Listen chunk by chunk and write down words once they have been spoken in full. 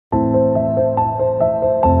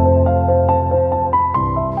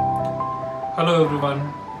Hello everyone,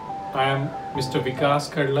 I am Mr. Vikas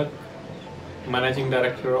Kadlag, Managing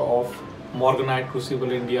Director of Morganite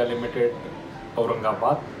Crucible India Limited,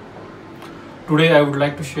 Aurangabad. Today I would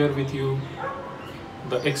like to share with you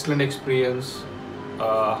the excellent experience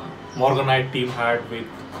Morganite team had with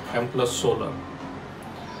Amplus Solar.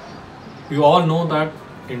 You all know that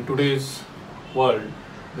in today's world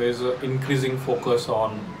there is an increasing focus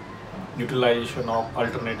on utilization of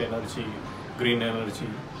alternate energy, green energy,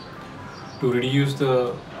 to reduce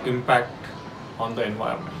the impact on the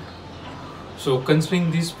environment. So considering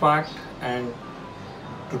this fact and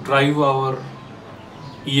to drive our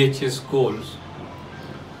EHS goals,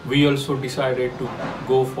 we also decided to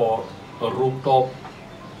go for a rooftop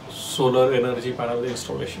solar energy panel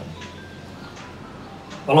installation.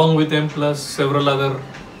 Along with Amplus, several other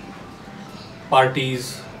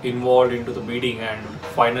parties involved into the bidding, and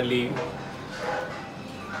finally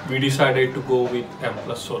we decided to go with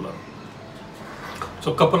Amplus Solar.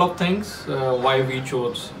 So a couple of things why we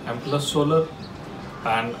chose Amplus Solar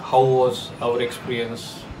and how was our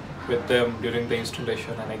experience with them during the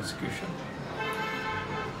installation and execution.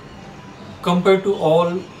 Compared to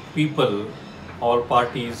all people, all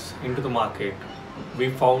parties into the market, we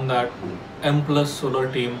found that Amplus Solar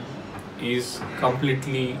team is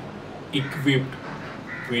completely equipped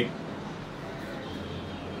with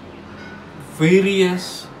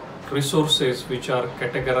various resources which are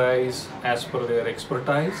categorized as per their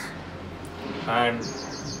expertise, and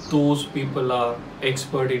those people are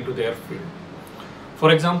expert into their field.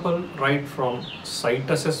 For example, right from site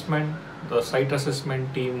assessment, the site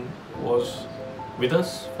assessment team was with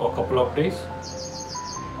us for a couple of days.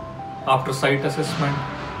 After site assessment,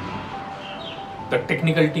 the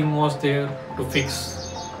technical team was there to fix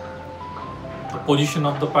the position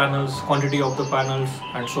of the panels, quantity of the panels,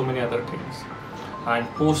 and so many other things. And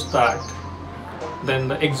post that, then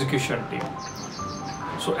the execution team.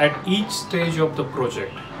 So at each stage of the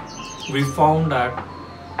project, we found that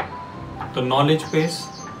the knowledge base,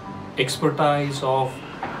 expertise of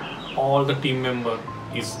all the team members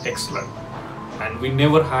is excellent, and we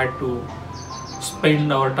never had to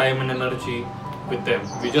spend our time and energy with them.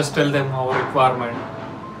 We just tell them our requirement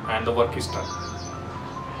and the work is done.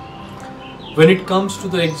 When it comes to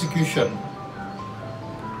the execution,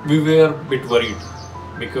 we were a bit worried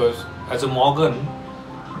because as a Morgan,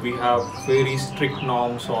 we have very strict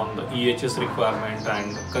norms on the EHS requirement,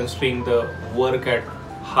 and considering the work at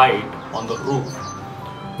height on the roof,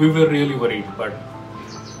 we were really worried. But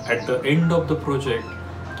at the end of the project,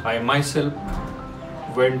 I myself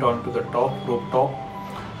went on to the rooftop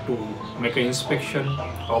to make an inspection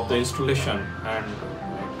of the installation, and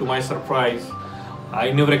to my surprise,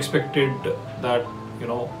 I never expected that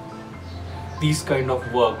these kind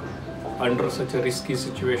of work under such a risky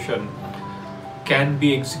situation can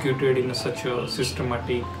be executed in such a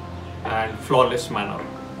systematic and flawless manner.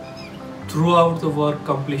 Throughout the work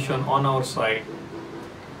completion on our side,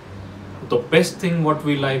 the best thing what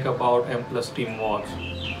we like about Amplus team was,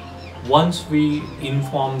 once we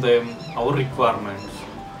inform them our requirements,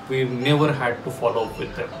 we never had to follow up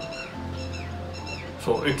with them.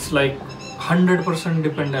 So it's like 100%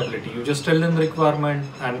 dependability. You just tell them the requirement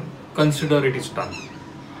and consider it is done.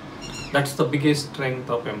 That's the biggest strength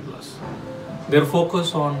of Amplus. Their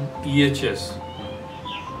focus on EHS.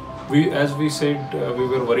 As we said, we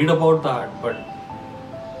were worried about that, but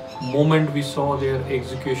moment we saw their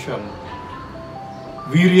execution,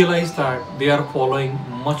 we realized that they are following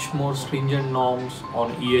much more stringent norms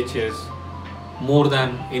on EHS more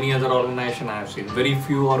than any other organization I have seen. Very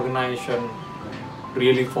few organization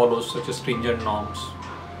really follows such a stringent norms.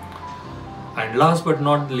 And last but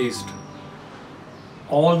not least,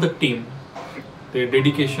 all the team, their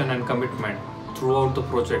dedication and commitment throughout the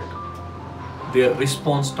project, their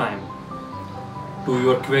response time to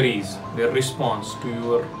your queries, their response to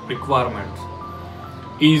your requirements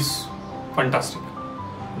is fantastic.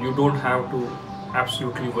 You don't have to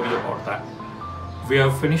absolutely worry about that. We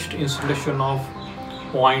have finished installation of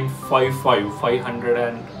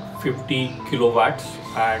 550 kilowatts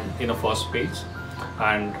and in a first phase,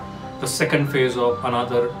 and the second phase of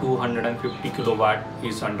another 250 kilowatt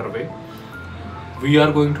is underway. We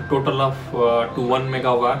are going to total up to 1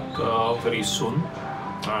 megawatt very soon,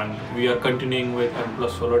 and we are continuing with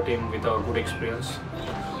Amplus Solar team with our good experience.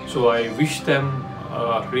 So I wish them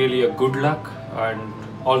really a good luck and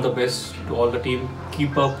all the best to all the team.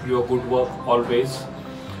 Keep up your good work always.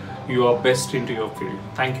 You are best into your field.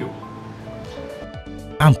 Thank you.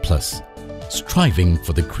 Amplus, striving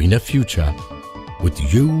for the greener future with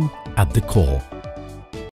you at the core.